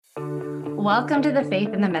Welcome to the Faith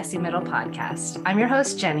in the Messy Middle podcast. I'm your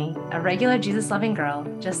host, Jennie, a regular Jesus-loving girl,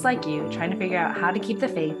 just like you, trying to figure out how to keep the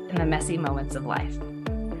faith in the messy moments of life.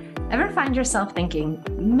 Ever find yourself thinking,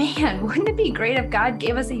 man, wouldn't it be great if God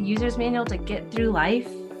gave us a user's manual to get through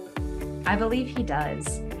life? I believe he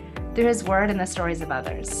does, through his word and the stories of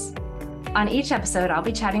others. On each episode, I'll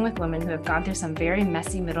be chatting with women who have gone through some very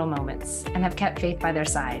messy middle moments and have kept faith by their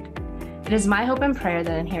side. It is my hope and prayer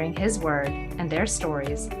that in hearing his word and their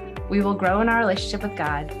stories, we will grow in our relationship with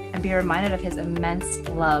God and be reminded of his immense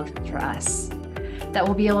love for us, that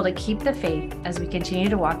we'll be able to keep the faith as we continue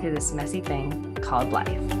to walk through this messy thing called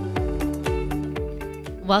life.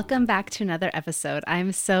 Welcome back to another episode.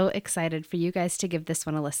 I'm so excited for you guys to give this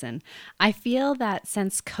one a listen. I feel that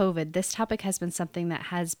since COVID, this topic has been something that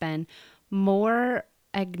has been more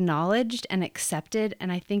acknowledged and accepted, and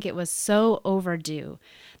I think it was so overdue.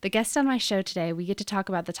 The guest on my show today, we get to talk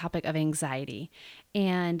about the topic of anxiety.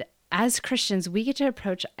 And as Christians, we get to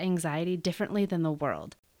approach anxiety differently than the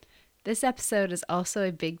world. This episode is also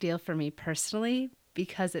a big deal for me personally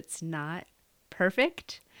because it's not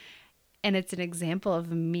perfect. And it's an example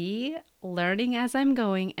of me learning as I'm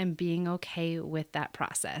going and being okay with that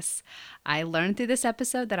process. I learned through this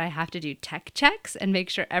episode that I have to do tech checks and make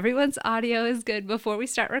sure everyone's audio is good before we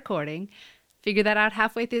start recording. Figure that out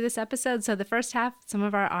halfway through this episode. So the first half, some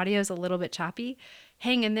of our audio is a little bit choppy.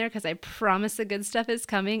 Hang in there because I promise the good stuff is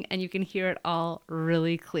coming and you can hear it all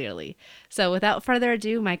really clearly. So without further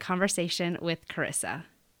ado, my conversation with Charisa.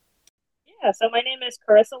 Yeah, so my name is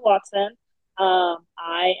Charisa Watson.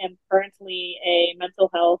 I am currently a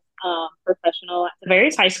mental health professional at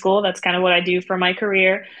various high school. That's kind of what I do for my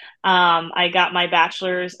career. I got my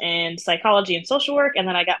bachelor's in psychology and social work, and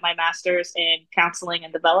then I got my master's in counseling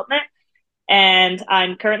and development. And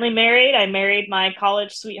I'm currently married. I married my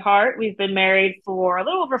college sweetheart. We've been married for a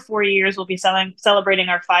little over 4 years. We'll be celebrating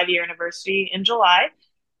our 5-year anniversary in July.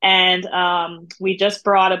 And we just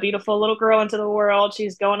brought a beautiful little girl into the world.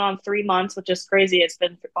 She's going on 3 months, which is crazy. It's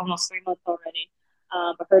been almost 3 months already.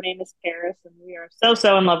 But her name is Paris, and we are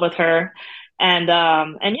so in love with her. And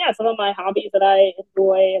yeah, some of my hobbies that I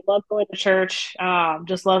enjoy, I love going to church.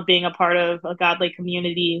 Just love being a part of a godly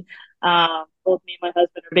community. Both me and my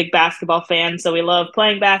husband are big basketball fans, so we love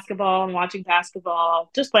playing basketball and watching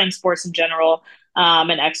basketball, just playing sports in general,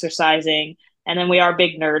 and exercising. And then we are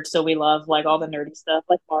big nerds, so we love like all the nerdy stuff,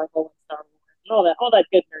 like Marvel and Star Wars and all that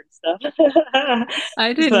good nerd stuff.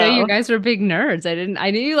 I didn't know you So guys were big nerds.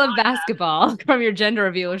 I knew you loved yeah, basketball from your gender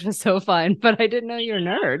reveal, which was so fun, but I didn't know you were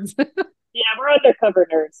nerds. yeah, we're undercover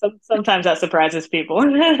nerds. Sometimes that surprises people.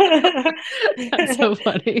 That's so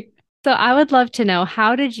funny. So I would love to know,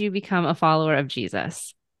 how did you become a follower of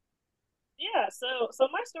Jesus? Yeah, so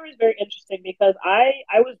my story is very interesting because I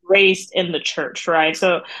was raised in the church, right?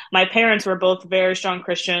 So my parents were both very strong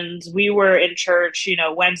Christians. We were in church,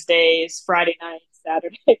 Wednesdays, Friday nights,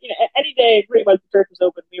 Saturday, any day pretty much the church was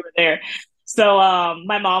open, we were there. So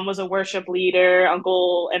my mom was a worship leader,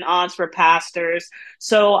 uncle and aunts were pastors.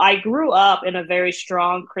 So I grew up in a very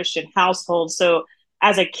strong Christian household. So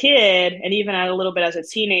as a kid and even a little bit as a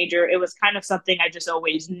teenager, it was kind of something I just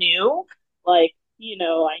always knew. Like,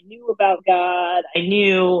 I knew about God. I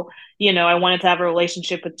knew, I wanted to have a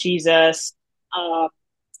relationship with Jesus. Um,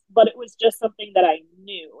 but it was just something that I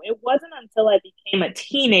knew. It wasn't until I became a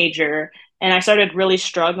teenager and I started really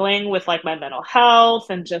struggling with like my mental health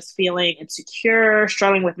and just feeling insecure,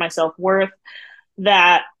 struggling with my self worth,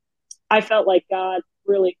 that I felt like God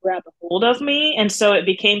really grabbed a hold of me. And so it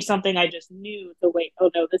became something I just knew to wait,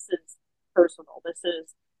 oh no, this is personal. This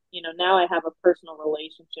is, now I have a personal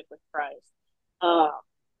relationship with Christ. Um,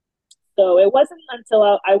 so it wasn't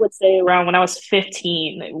until I would say around when I was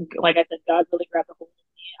 15, like I said, God really grabbed a hold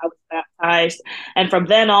of me. I was baptized. And from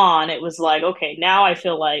then on, it was like, okay, now I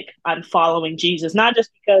feel like I'm following Jesus, not just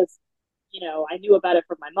because, I knew about it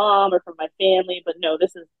from my mom or from my family, but no,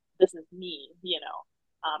 this is me,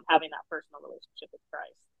 having that personal relationship with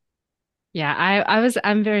Christ. Yeah,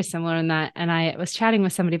 I'm very similar in that. And I was chatting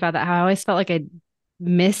with somebody about that, how I always felt like I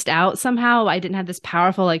missed out somehow. I didn't have this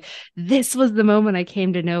powerful, like, this was the moment I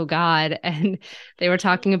came to know God. And they were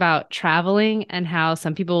talking about traveling and how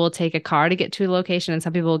some people will take a car to get to a location and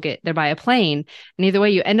some people will get there by a plane. And either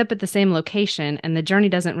way, you end up at the same location and the journey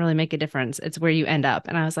doesn't really make a difference. It's where you end up.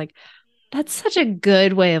 And I was like, that's such a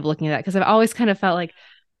good way of looking at that, because I've always kind of felt like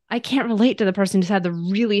I can't relate to the person who's had the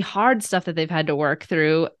really hard stuff that they've had to work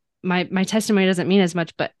through. My testimony doesn't mean as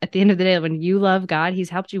much, but at the end of the day, when you love God,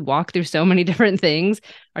 he's helped you walk through so many different things.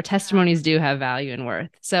 Our testimonies do have value and worth.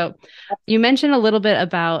 So you mentioned a little bit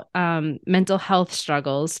about mental health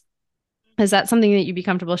struggles. Is that something that you'd be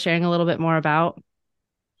comfortable sharing a little bit more about?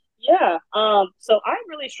 Yeah. So I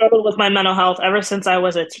really struggled with my mental health ever since I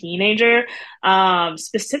was a teenager.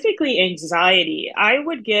 Specifically anxiety. I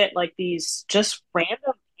would get like these just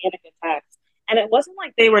random panic attacks. And it wasn't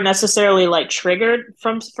like they were necessarily like triggered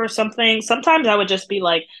from for something. Sometimes I would just be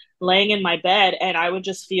like laying in my bed and I would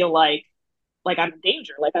just feel like I'm in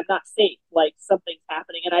danger, like I'm not safe, like something's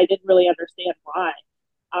happening, and I didn't really understand why.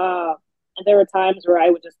 Um, and there were times where I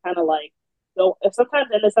would just kind of like go. If sometimes,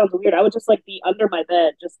 and this sounds weird, I would just like be under my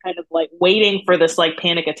bed, just kind of like waiting for this like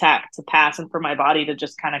panic attack to pass and for my body to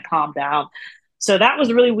just kind of calm down. So that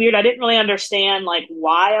was really weird. I didn't really understand like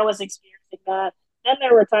why I was experiencing that. Then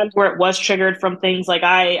there were times where it was triggered from things like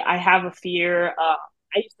I have a fear.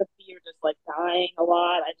 I used to fear just like dying a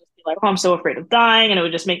lot. I'd just be like, oh, I'm so afraid of dying. And it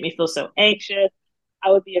would just make me feel so anxious.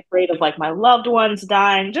 I would be afraid of like my loved ones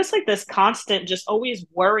dying, just like this constant, just always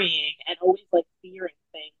worrying and always like fearing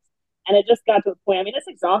things. And it just got to a point. I mean, it's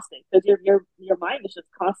exhausting because your mind is just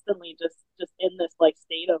constantly just in this like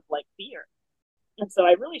state of like fear. And so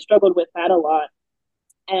I really struggled with that a lot.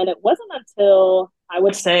 And it wasn't until I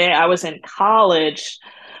would say I was in college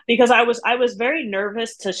because I was very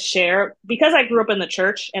nervous to share because I grew up in the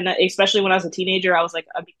church and especially when I was a teenager, I was like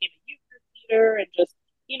I became a youth group leader and just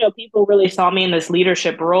people really saw me in this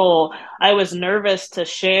leadership role. I was nervous to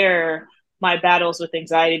share my battles with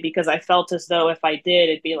anxiety because I felt as though if I did,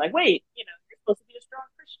 it'd be like, wait, you're supposed to be a strong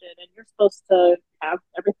Christian and you're supposed to have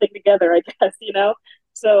everything together, I guess.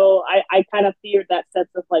 So I kind of feared that sense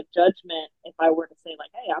of like judgment if I were to say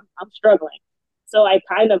like, hey, I'm struggling. So I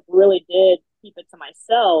kind of really did keep it to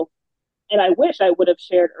myself. And I wish I would have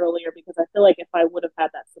shared earlier because I feel like if I would have had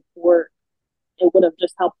that support, it would have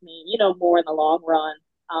just helped me, more in the long run.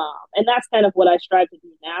 And that's kind of what I strive to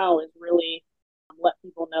do now is really let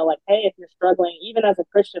people know like, hey, if you're struggling, even as a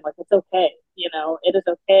Christian, like it's okay. It is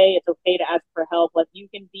okay. It's okay to ask for help. Like you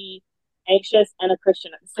can be anxious and a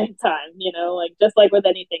Christian at the same time, like just like with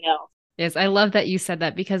anything else. Yes, I love that you said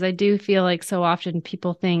that because I do feel like so often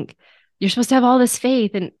people think you're supposed to have all this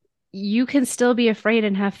faith and you can still be afraid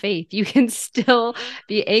and have faith. You can still Mm-hmm.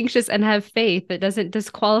 be anxious and have faith. It doesn't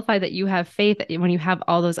disqualify that you have faith when you have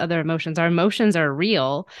all those other emotions. Our emotions are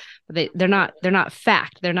real, but they're not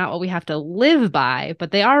fact. They're not what we have to live by,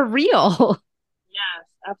 but they are real. Yes,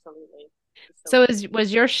 absolutely. It's so So true.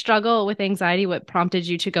 was your struggle with anxiety what prompted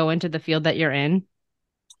you to go into the field that you're in?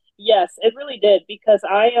 Yes, it really did because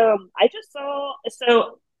I just saw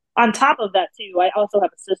so on top of that too, I also have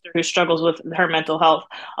a sister who struggles with her mental health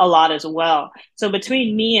a lot as well. So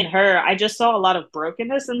between me and her, I just saw a lot of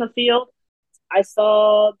brokenness in the field. I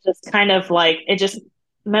saw just kind of like it just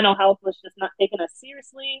mental health was just not taken as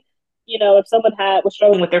seriously. If someone was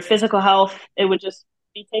struggling with their physical health, it would just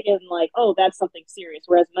be taken like, oh, that's something serious.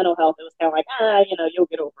 Whereas mental health, it was kind of like, you'll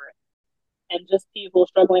get over it. And just people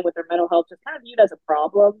struggling with their mental health just kind of viewed as a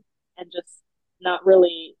problem and just not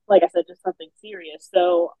really, like I said, just something serious.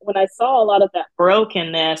 So when I saw a lot of that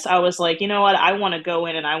brokenness, I was like, you know what? I want to go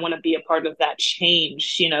in and I want to be a part of that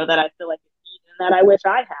change, that I feel like it needs and that I wish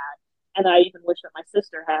I had. And I even wish that my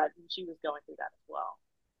sister had, and she was going through that as well.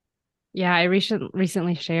 Yeah, I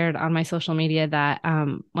recently shared on my social media that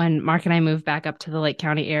when Mark and I moved back up to the Lake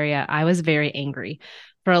County area, I was very angry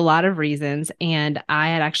for a lot of reasons. And I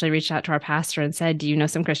had actually reached out to our pastor and said, "Do you know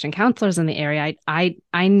some Christian counselors in the area? I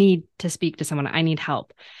need to speak to someone. I need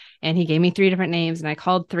help." And he gave me three different names, and I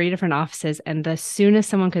called three different offices. And the soonest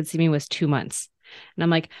someone could see me was 2 months. And I'm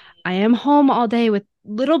like, I am home all day with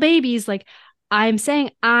little babies. Like, I'm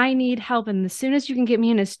saying I need help. And the soonest you can get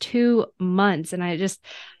me in is 2 months. And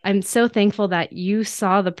I'm so thankful that you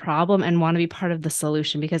saw the problem and want to be part of the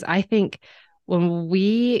solution because I think when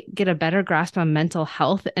we get a better grasp on mental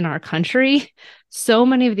health in our country, so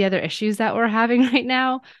many of the other issues that we're having right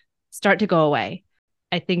now start to go away.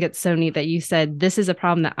 I think it's so neat that you said this is a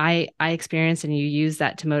problem that I experienced and you use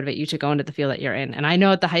that to motivate you to go into the field that you're in. And I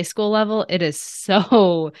know at the high school level, it is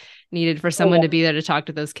so needed for Oh, someone to be there to talk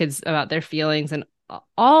to those kids about their feelings and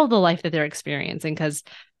all the life that they're experiencing because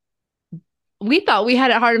we thought we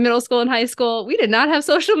had it hard in middle school and high school. We did not have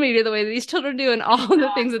social media the way that these children do and all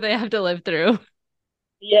the things that they have to live through.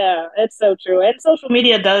 yeah, it's so true. And social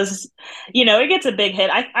media does, it gets a big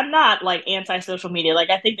hit. I'm not like anti social media.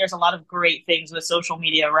 Like, I think there's a lot of great things with social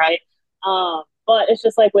media, right? But it's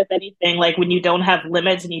just like with anything, like when you don't have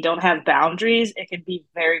limits and you don't have boundaries, it can be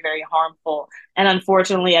very, very harmful. And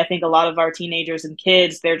unfortunately, I think a lot of our teenagers and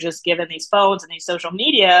kids, they're just given these phones and these social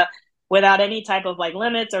media without any type of like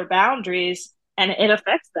limits or boundaries, and it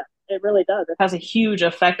affects them. It really does. It has a huge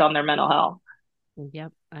effect on their mental health.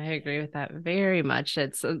 Yep, I agree with that very much.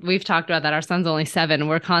 It's we've talked about that. Our son's only 7.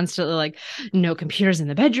 We're constantly like, no computers in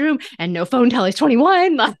the bedroom and no phone till he's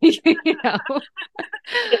 21. Like, Yeah.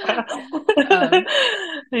 Um,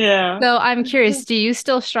 Yeah. so I'm curious, do you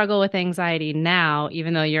still struggle with anxiety now,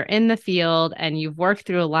 even though you're in the field and you've worked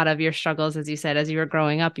through a lot of your struggles, as you said, as you were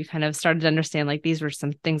growing up, you kind of started to understand like these were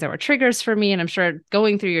some things that were triggers for me. And I'm sure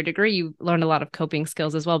going through your degree, you learned a lot of coping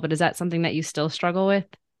skills as well. But is that something that you still struggle with?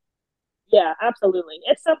 Yeah, absolutely.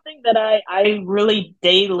 It's something that I really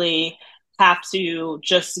daily have to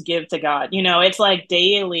just give to God. It's like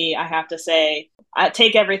daily I have to say, I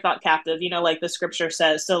take every thought captive, like the scripture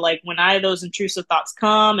says. So like when those intrusive thoughts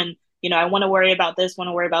come and, I want to worry about this, want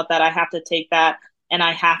to worry about that, I have to take that and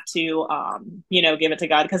I have to give it to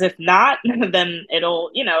God because if not, then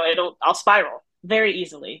I'll spiral very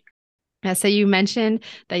easily. Yeah, so you mentioned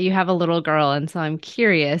that you have a little girl, and so I'm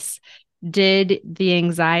curious, did the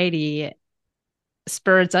anxiety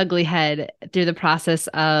spur its ugly head through the process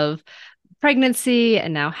of pregnancy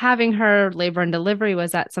and now having her, labor and delivery?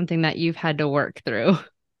 Was that something that you've had to work through?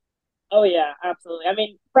 Oh yeah, absolutely. I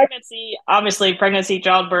mean, pregnancy,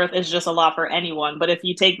 childbirth is just a lot for anyone. But if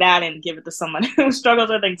you take that and give it to someone who struggles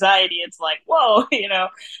with anxiety, it's like, whoa,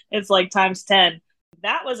 it's like times 10.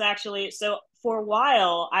 That was actually so for a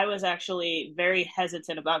while, I was actually very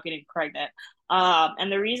hesitant about getting pregnant.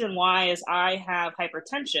 And the reason why is I have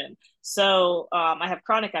hypertension. So I have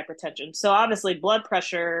chronic hypertension. So obviously, blood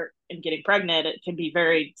pressure and getting pregnant, it can be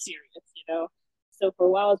very serious. So for a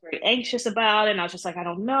while, I was very anxious about it. And I was just like, I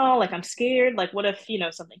don't know, like I'm scared. Like, what if,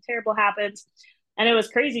 something terrible happens? And it was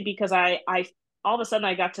crazy because I all of a sudden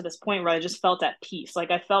I got to this point where I just felt at peace.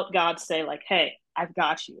 Like I felt God say, like, hey, I've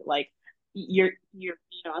got you. Like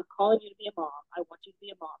I'm calling you to be a mom. I want you to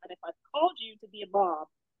be a mom. And if I've called you to be a mom,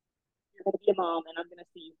 you're going to be a mom and I'm going to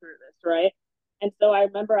see you through this. Right. And so I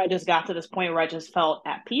remember I just got to this point where I just felt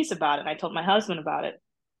at peace about it. And I told my husband about it.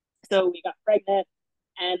 So we got pregnant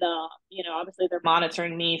and obviously they're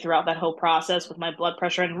monitoring me throughout that whole process with my blood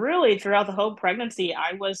pressure and really throughout the whole pregnancy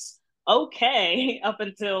I was okay up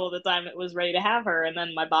until the time it was ready to have her and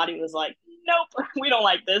then my body was like nope, we don't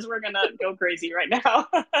like this, we're gonna go crazy right now.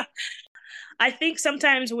 I think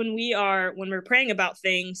sometimes when we're praying about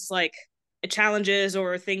things like challenges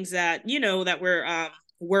or things that that we're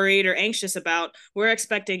worried or anxious about, we're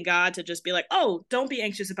expecting God to just be like, "Oh, don't be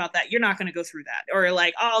anxious about that. You're not going to go through that." Or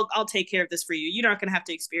like, "I'll take care of this for you. You're not going to have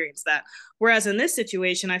to experience that." Whereas in this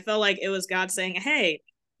situation, I felt like it was God saying, "Hey,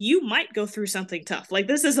 you might go through something tough. Like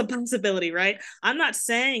this is a possibility, right? I'm not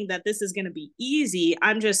saying that this is going to be easy.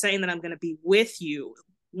 I'm just saying that I'm going to be with you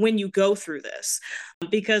when you go through this."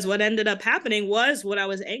 Because what ended up happening was what I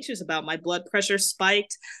was anxious about. My blood pressure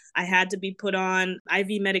spiked. I had to be put on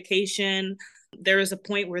IV medication. There was a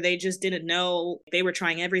point where they just didn't know. They were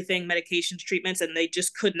trying everything, medications, treatments, and they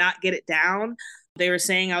just could not get it down. They were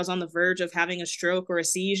saying I was on the verge of having a stroke or a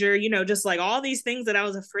seizure, just like all these things that I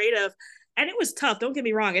was afraid of. And it was tough. Don't get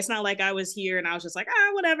me wrong. It's not like I was here and I was just like,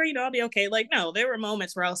 whatever, I'll be okay. Like, no, there were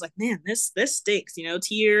moments where I was like, man, this stinks,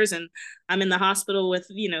 tears. And I'm in the hospital with,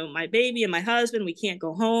 my baby and my husband. We can't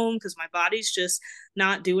go home because my body's just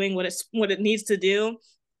not doing what it needs to do.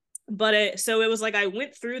 But so it was like I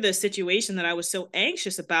went through this situation that I was so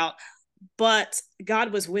anxious about, but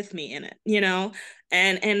God was with me in it,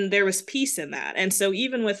 and there was peace in that. And so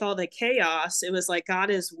even with all the chaos, it was like God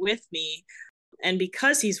is with me, and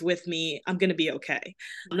because he's with me, I'm going to be okay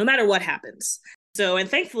no matter what happens. So, and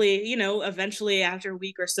thankfully, eventually after a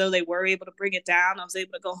week or so, they were able to bring it down. I was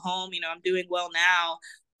able to go home. I'm doing well now.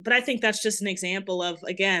 But I think that's just an example of,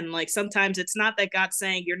 again, like sometimes it's not that God's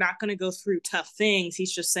saying you're not going to go through tough things.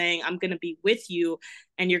 He's just saying, I'm going to be with you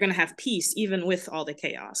and you're going to have peace, even with all the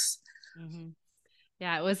chaos. Mm-hmm.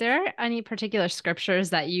 Yeah. Was there any particular scriptures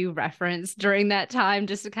that you referenced during that time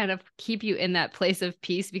just to kind of keep you in that place of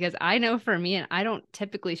peace? Because I know for me, and I don't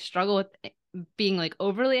typically struggle with being like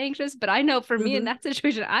overly anxious, but I know for me in Mm-hmm. that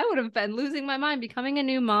situation, I would have been losing my mind, becoming a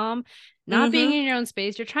new mom, not being Mm-hmm. in your own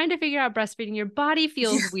space. You're trying to figure out breastfeeding. Your body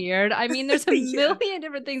feels weird. I mean, there's a Yeah. million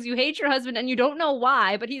different things. You hate your husband and you don't know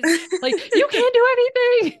why, but he's like, you can't do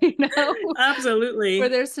anything, Were Absolutely.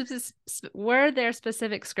 there were there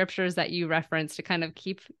specific scriptures that you referenced to kind of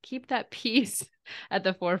keep that peace at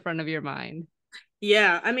the forefront of your mind?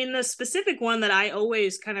 Yeah, I mean, the specific one that I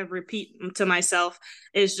always kind of repeat to myself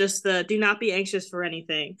is just the do not be anxious for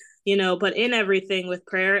anything, but in everything with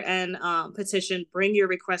prayer and petition, bring your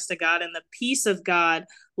request to God, and the peace of God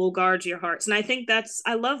will guard your hearts. And I think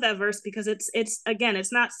I love that verse because again,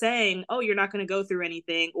 it's not saying, oh, you're not going to go through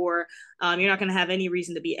anything or you're not going to have any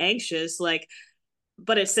reason to be anxious. Like,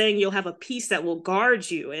 but it's saying you'll have a peace that will guard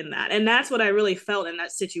you in that. And that's what I really felt in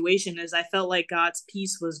that situation, is I felt like God's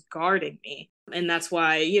peace was guarding me. And that's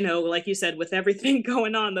why, like you said, with everything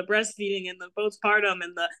going on, the breastfeeding and the postpartum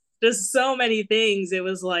and the just so many things, it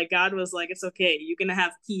was like God was like, it's okay, you're gonna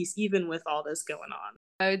have peace even with all this going on.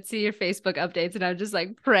 I would see your Facebook updates and I'm just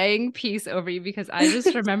like praying peace over you, because I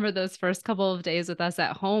just remember those first couple of days with us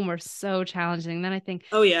at home were so challenging. And then I think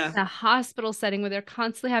Oh yeah, the hospital setting where they're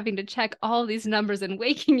constantly having to check all these numbers and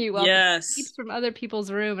waking you up and yes, beeps from other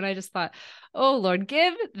people's room. And I just thought, oh Lord,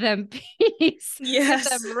 give them peace, give yes.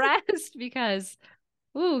 them rest, because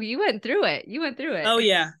ooh, you went through it. You went through it. Oh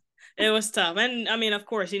yeah, it was tough. And I mean, of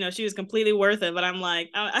course, she was completely worth it. But I'm like,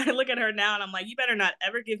 I look at her now and I'm like, you better not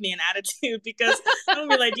ever give me an attitude, because I'm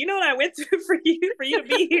gonna be like, do you know what I went through for you to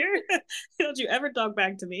be here? Don't you ever talk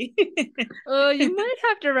back to me? Oh, you might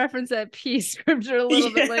have to reference that peace scripture a little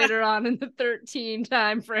bit Yeah, later on in the 13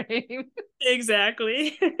 time frame.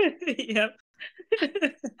 exactly. Yep.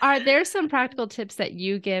 Are there some practical tips that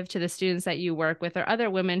you give to the students that you work with, or other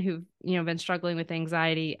women who've been struggling with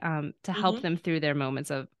anxiety, to help Hmm. them through their moments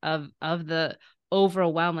of the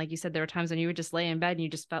overwhelm? Like you said, there were times when you would just lay in bed and you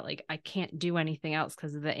just felt like, I can't do anything else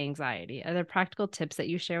because of the anxiety. Are there practical tips that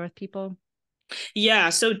you share with people? Yeah,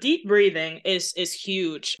 so deep breathing is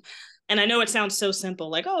huge. And I know it sounds so simple,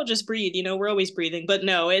 like, oh, just breathe, we're always breathing. But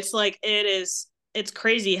no, it's like it's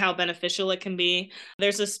crazy how beneficial it can be.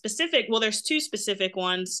 There's two specific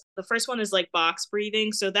ones. The first one is like box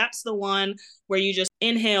breathing. So that's the one where you just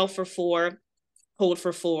inhale for 4, hold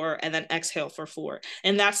for 4, and then exhale for 4.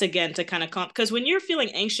 And that's again to kind of because when you're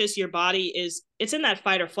feeling anxious, your body it's in that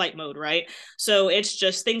fight or flight mode, right? So it's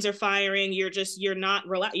just things are firing, you're not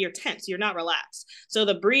relaxed, you're tense, you're not relaxed. So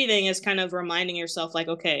the breathing is kind of reminding yourself like,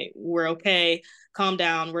 okay, we're okay, calm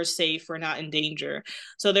down, we're safe, we're not in danger.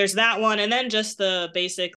 So there's that one. And then just the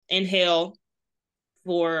basic inhale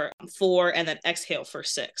for 4 and then exhale for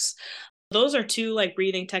 6. Those are two like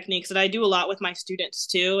breathing techniques that I do a lot with my students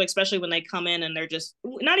too, especially when they come in and they're just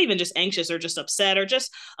not even just anxious or just upset or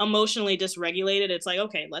just emotionally dysregulated. It's like,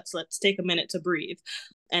 okay, let's take a minute to breathe.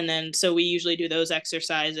 And then so we usually do those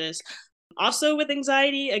exercises. Also, with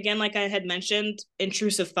anxiety, again, like I had mentioned,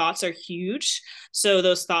 intrusive thoughts are huge. So,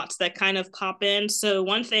 those thoughts that kind of pop in. So,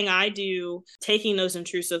 one thing I do, taking those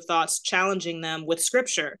intrusive thoughts, challenging them with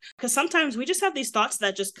scripture, because sometimes we just have these thoughts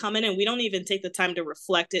that just come in and we don't even take the time to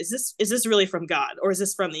reflect. Is this really from God, or is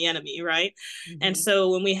this from the enemy, right? And Mm-hmm.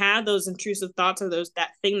 so, when we have those intrusive thoughts, or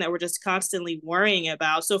that thing that we're just constantly worrying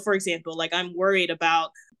about. So, for example, like I'm worried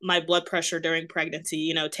about my blood pressure during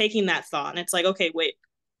pregnancy, taking that thought, and it's like, okay, wait,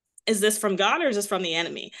 is this from God or is this from the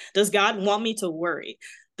enemy? Does God want me to worry?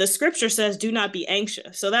 The scripture says, do not be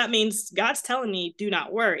anxious. So that means God's telling me, do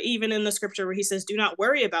not worry. Even in the scripture where he says, do not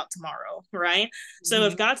worry about tomorrow, right? So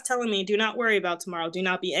if Mm-hmm. God's telling me, do not worry about tomorrow, do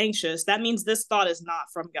not be anxious, that means this thought is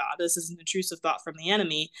not from God. This is an intrusive thought from the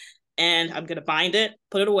enemy. And I'm going to bind it,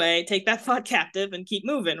 put it away, take that thought captive, and keep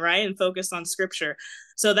moving, right? And focus on scripture.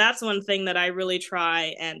 So that's one thing that I really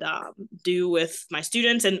try and do with my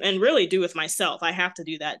students, and really do with myself. I have to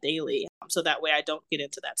do that daily, so that way I don't get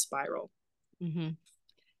into that spiral. Mm-hmm.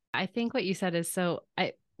 I think what you said is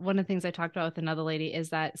one of the things I talked about with another lady is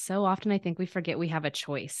that so often I think we forget we have a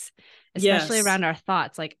choice, especially Yes. around our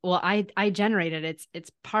thoughts. Like, well, I generated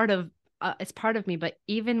it's part of me, but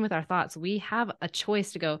even with our thoughts, we have a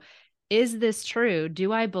choice to go, is this true?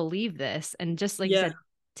 Do I believe this? And just like you Yeah. said,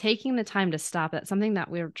 taking the time to stop, that's something that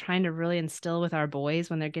we're trying to really instill with our boys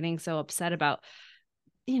when they're getting so upset about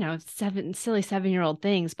silly 7-year-old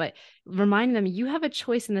things, but remind them you have a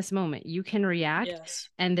choice in this moment. You can react, Yes.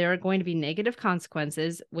 and there are going to be negative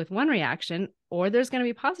consequences with one reaction, or there's going to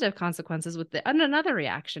be positive consequences with another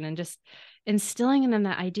reaction, and just instilling in them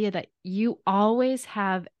that idea that you always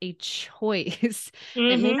have a choice.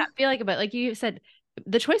 It may Mm-hmm. not feel like it, but like you said,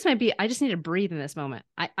 the choice might be, I just need to breathe in this moment.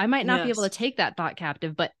 I might not be able to Yes. take that thought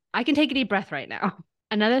captive, but I can take a deep breath right now.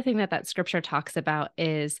 Another thing that scripture talks about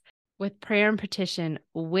is with prayer and petition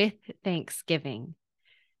with thanksgiving.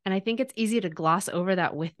 And I think it's easy to gloss over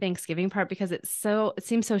that with thanksgiving part because it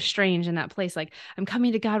seems so strange in that place. Like, I'm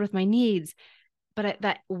coming to God with my needs, but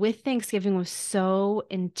that with thanksgiving was so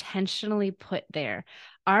intentionally put there.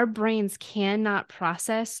 Our brains cannot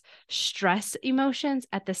process stress emotions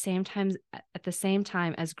at the same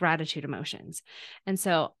time as gratitude emotions. And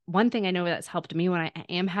so one thing I know that's helped me when I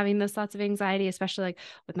am having those thoughts of anxiety, especially like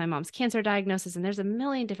with my mom's cancer diagnosis, and there's a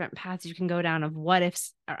million different paths you can go down of what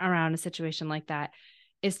ifs around a situation like that,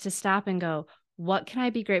 is to stop and go, what can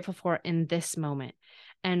I be grateful for in this moment?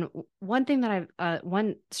 And one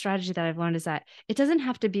strategy that I've learned is that it doesn't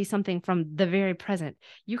have to be something from the very present.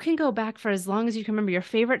 You can go back for as long as you can remember your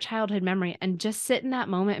favorite childhood memory and just sit in that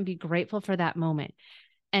moment and be grateful for that moment.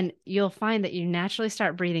 And you'll find that you naturally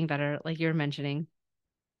start breathing better, like you were mentioning,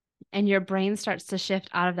 and your brain starts to shift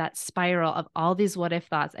out of that spiral of all these what if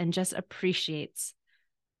thoughts and just appreciates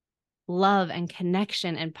love and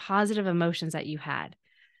connection and positive emotions that you had.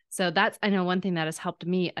 So that's, I know, one thing that has helped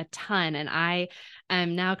me a ton. And I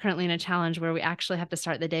am now currently in a challenge where we actually have to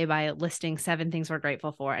start the day by listing 7 things we're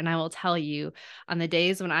grateful for. And I will tell you, on the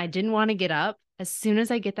days when I didn't want to get up, as soon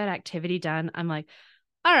as I get that activity done, I'm like,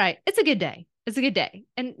 all right, it's a good day. It's a good day.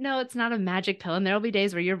 And no, it's not a magic pill. And there'll be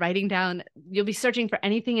days where you're writing down, you'll be searching for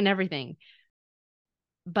anything and everything.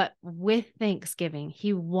 But with Thanksgiving,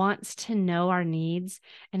 he wants to know our needs.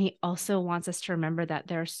 And he also wants us to remember that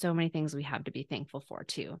there are so many things we have to be thankful for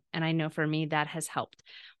too. And I know for me, that has helped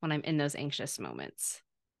when I'm in those anxious moments.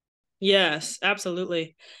 Yes,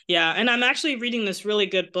 absolutely. Yeah. And I'm actually reading this really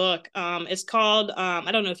good book. It's called,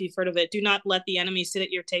 I don't know if you've heard of it, Do Not Let the Enemy Sit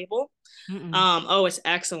at Your Table. Mm-mm. Oh, it's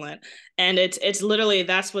excellent. And it's literally,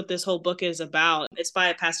 that's what this whole book is about. It's by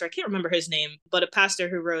a pastor. I can't remember his name, but a pastor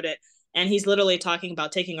who wrote it. And he's literally talking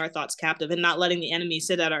about taking our thoughts captive and not letting the enemy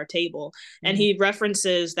sit at our table. And Mm-hmm. he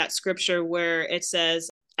references that scripture where it says,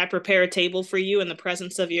 I prepare a table for you in the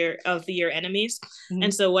presence of your enemies. Mm-hmm.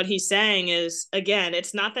 And so what he's saying is, again,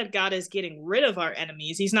 it's not that God is getting rid of our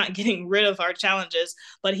enemies. He's not getting rid of our challenges,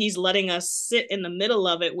 but he's letting us sit in the middle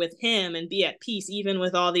of it with him and be at peace, even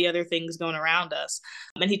with all the other things going around us.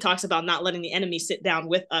 And he talks about not letting the enemy sit down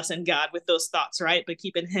with us and God with those thoughts, right? But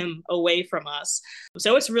keeping him away from us.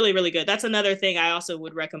 So it's really, really good. That's another thing I also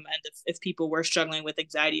would recommend if people were struggling with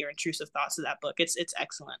anxiety or intrusive thoughts of that book. It's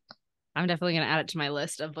excellent. I'm definitely going to add it to my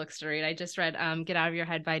list of books to read. I just read Get Out of Your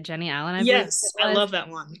Head by Jennie Allen, I believe it Yes, I was. love that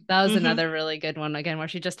one. That was Mm-hmm. another really good one, again, where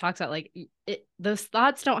she just talks about like those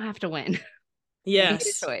thoughts don't have to win. You get a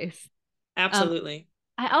Yes, choice. Um, absolutely.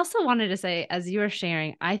 I also wanted to say, as you were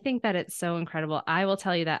sharing, I think that it's so incredible. I will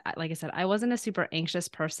tell you that, like I said, I wasn't a super anxious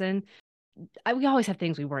person. We always have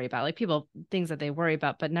things we worry about, like people, things that they worry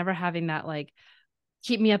about, but never having that like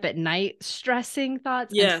keep me up at night stressing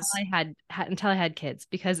thoughts until Yes. until I had kids,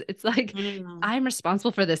 because it's like Mm. I'm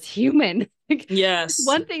responsible for this human. Like, it's Yes.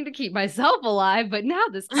 one thing to keep myself alive, but now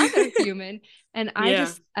this other human. And I Yeah.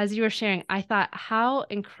 just, as you were sharing, I thought, how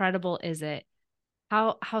incredible is it?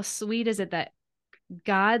 How sweet is it that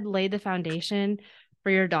God laid the foundation for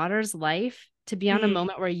your daughter's life to be on a Mm.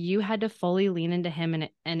 moment where you had to fully lean into him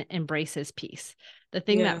and embrace his peace. The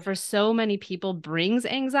thing Yeah. that for so many people brings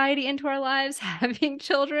anxiety into our lives, having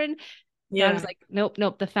children, God was Yeah. like, nope,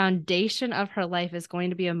 nope. The foundation of her life is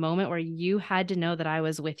going to be a moment where you had to know that I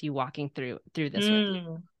was with you, walking through this with you.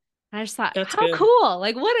 Mm. And I just thought, That's how good. cool.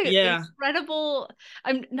 Like, what an Yeah. incredible.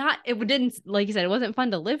 I'm not, it didn't, like you said, it wasn't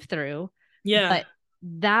fun to live through, Yeah. but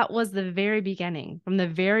that was the very beginning, from the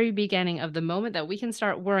very beginning of the moment that we can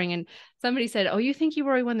start worrying. And somebody said, oh, you think you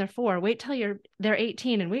worry when they're 4, wait till they're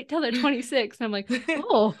 18 and wait till they're 26. And I'm like,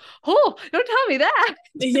 oh, don't tell me that.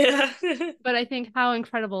 Yeah. But I think how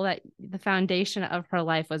incredible that the foundation of her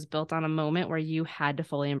life was built on a moment where you had to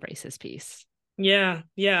fully embrace his peace. Yeah.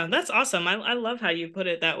 Yeah. That's awesome. I love how you put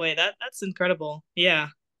it that way. That's incredible. Yeah.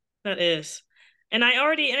 That is. And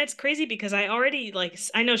it's crazy because I already like,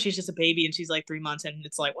 I know she's just a baby and she's like 3 months and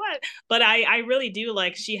it's like, what? But I really do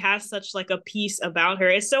like, she has such like a peace about her.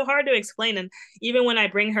 It's so hard to explain. And even when I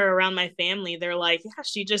bring her around my family, they're like,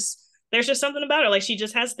 yeah, there's just something about her. Like she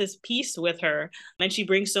just has this peace with her and she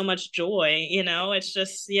brings so much joy, it's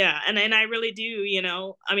just, yeah. And I really do,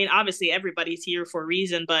 I mean, obviously everybody's here for a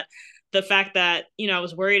reason, but the fact that I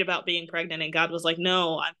was worried about being pregnant and God was like,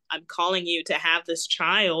 no, I'm calling you to have this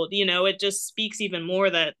child, it just speaks even more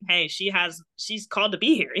that hey, she's called to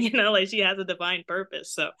be here, like she has a divine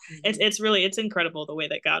purpose. So Mhm. it's incredible the way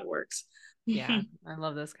that God works. Yeah, I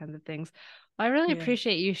love those kinds of things. Well, I really Yeah.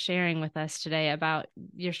 appreciate you sharing with us today about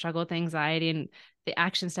your struggle with anxiety and the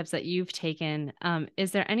action steps that you've taken.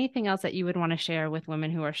 Is there anything else that you would want to share with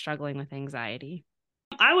women who are struggling with anxiety?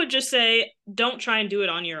 I would just say don't try and do it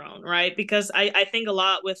on your own, right? Because I think a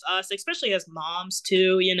lot with us, especially as moms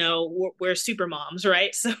too, we're super moms,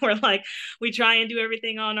 right? So we're like, we try and do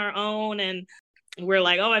everything on our own and we're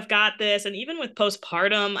like, oh, I've got this. And even with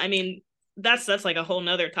postpartum, I mean, that's like a whole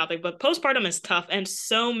nother topic, but postpartum is tough. And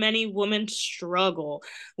so many women struggle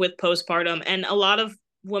with postpartum. And a lot of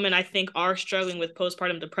women, I think, are struggling with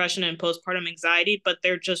postpartum depression and postpartum anxiety, but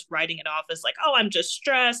they're just writing it off as like, oh, I'm just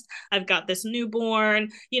stressed. I've got this newborn,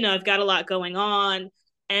 I've got a lot going on.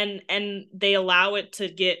 And they allow it to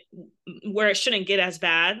get where it shouldn't get as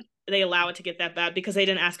bad. they allow it to get that bad because they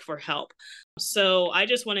didn't ask for help. So I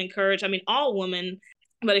just want to encourage, I mean, all women,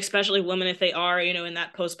 but especially women, if they are, in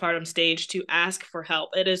that postpartum stage, to ask for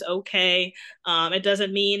help. It is okay. It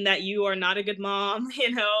doesn't mean that you are not a good mom,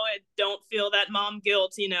 don't feel that mom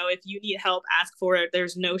guilt. If you need help, ask for it.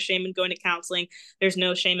 There's no shame in going to counseling. There's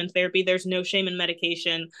no shame in therapy. There's no shame in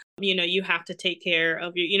medication. You have to take care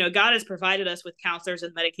of God has provided us with counselors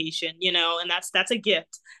and medication, and that's a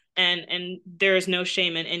gift. And there is no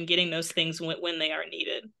shame in getting those things when they are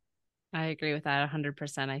needed. I agree with that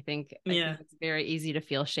 100%. I think Yeah. it's very easy to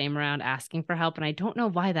feel shame around asking for help. And I don't know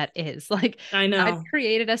why that is. Like, I know. God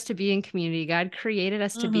created us to be in community. God created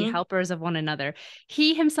us to be helpers of one another.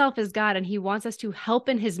 He himself is God, and he wants us to help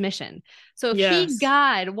in his mission. So if he,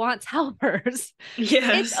 God, wants helpers,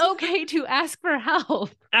 it's okay to ask for help.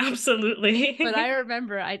 Absolutely. But I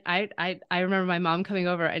remember, I remember my mom coming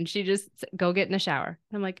over, and she just go get in the shower.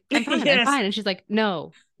 And I'm like, I'm fine, I'm fine. And she's like,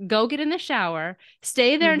 no, go get in the shower,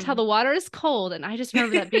 stay there until the water is cold. And I just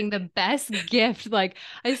remember that being the best gift. Like,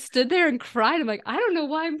 I stood there and cried. I'm like, I don't know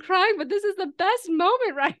why I'm crying, but this is the best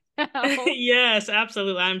moment right now. Yes,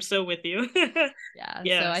 absolutely. I'm so with you. Yeah.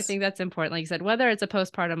 Yes. So I think that's important. Like you said, whether it's a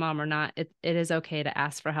postpartum mom or not, it is okay to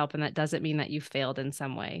ask for help. And that doesn't mean that you failed in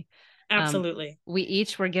some way. Absolutely. We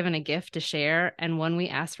each were given a gift to share. And when we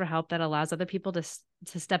ask for help, that allows other people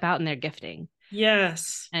to step out in their gifting.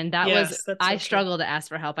 Yes. And I struggle to ask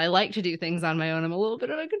for help. I like to do things on my own. I'm a little bit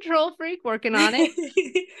of a control freak, working on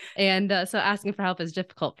it. And so asking for help is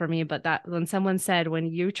difficult for me. But that when someone said, when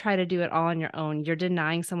you try to do it all on your own, you're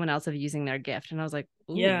denying someone else of using their gift. And I was like,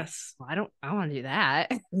 ooh, yes, well, I want to do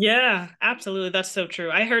that. Yeah, absolutely. That's so true.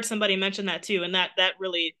 I heard somebody mention that too. And that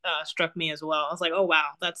really struck me as well. I was like, oh,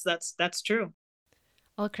 wow, that's true.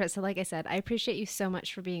 Well, Chris, so like I said, I appreciate you so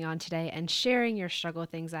much for being on today and sharing your struggle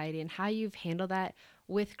with anxiety and how you've handled that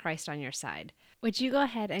with Christ on your side. Would you go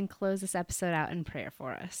ahead and close this episode out in prayer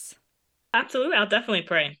for us? Absolutely. I'll definitely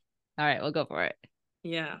pray. All right, we'll go for it.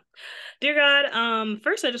 Yeah. Dear God,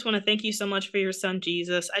 first, I just want to thank you so much for your son,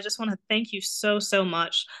 Jesus. I just want to thank you so, so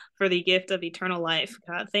much for the gift of eternal life.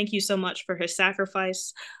 God, thank you so much for his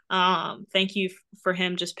sacrifice. Thank you for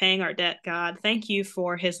him just paying our debt, God. Thank you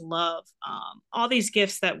for his love. All these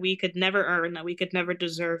gifts that we could never earn, that we could never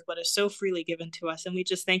deserve, but is so freely given to us. And we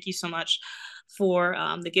just thank you so much for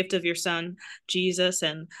the gift of your son, Jesus.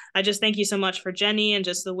 And I just thank you so much for Jennie and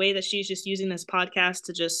just the way that she's just using this podcast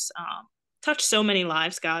to just touch so many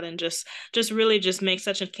lives, God, and just really just make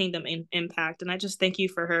such a kingdom impact. And I just thank you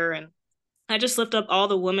for her. And I just lift up all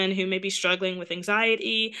the women who may be struggling with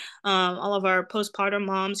anxiety, all of our postpartum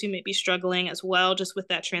moms who may be struggling as well, just with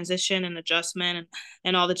that transition and adjustment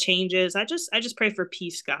and all the changes. I just pray for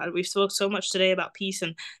peace, God. We've spoke so much today about peace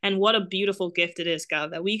and what a beautiful gift it is,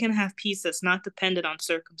 God, that we can have peace that's not dependent on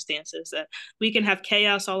circumstances, that we can have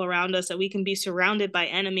chaos all around us, that we can be surrounded by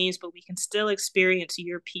enemies, but we can still experience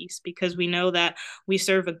your peace because we know that we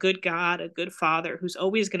serve a good God, a good Father who's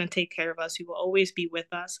always going to take care of us, who will always be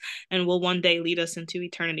with us, and will one day lead us into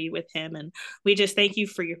eternity with him. And we just thank you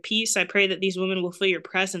for your peace. I pray that these women will feel your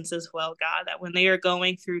presence as well, God, that when they are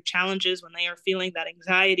going through challenges, when they are feeling that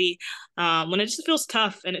anxiety, when it just feels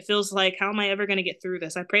tough and it feels like, how am I ever going to get through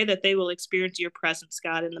this? I pray that they will experience your presence,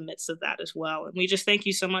 God, in the midst of that as well. And we just thank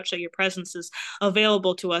you so much that your presence is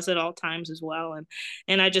available to us at all times as well.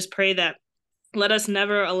 And I just pray that let us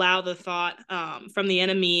never allow the thought from the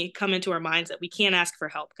enemy come into our minds that we can't ask for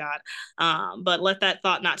help, God. But let that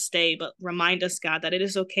thought not stay, but remind us, God, that it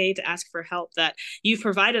is okay to ask for help, that you've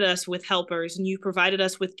provided us with helpers and you provided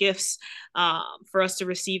us with gifts for us to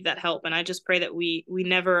receive that help. And I just pray that we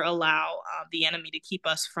never allow the enemy to keep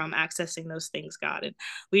us from accessing those things, God. And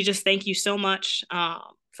we just thank you so much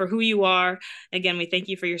for who you are. Again, we thank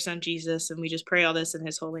you for your son, Jesus, and we just pray all this in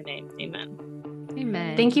his holy name. Amen.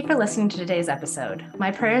 Amen. Thank you for listening to today's episode.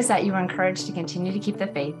 My prayer is that you are encouraged to continue to keep the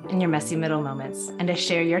faith in your messy middle moments and to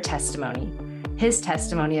share your testimony, his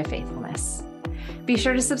testimony of faithfulness. Be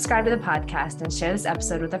sure to subscribe to the podcast and share this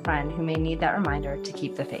episode with a friend who may need that reminder to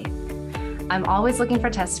keep the faith. I'm always looking for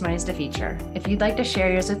testimonies to feature. If you'd like to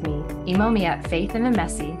share yours with me, email me at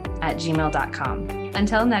faithinthemessy@gmail.com.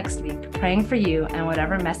 Until next week, praying for you and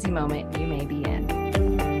whatever messy moment you may be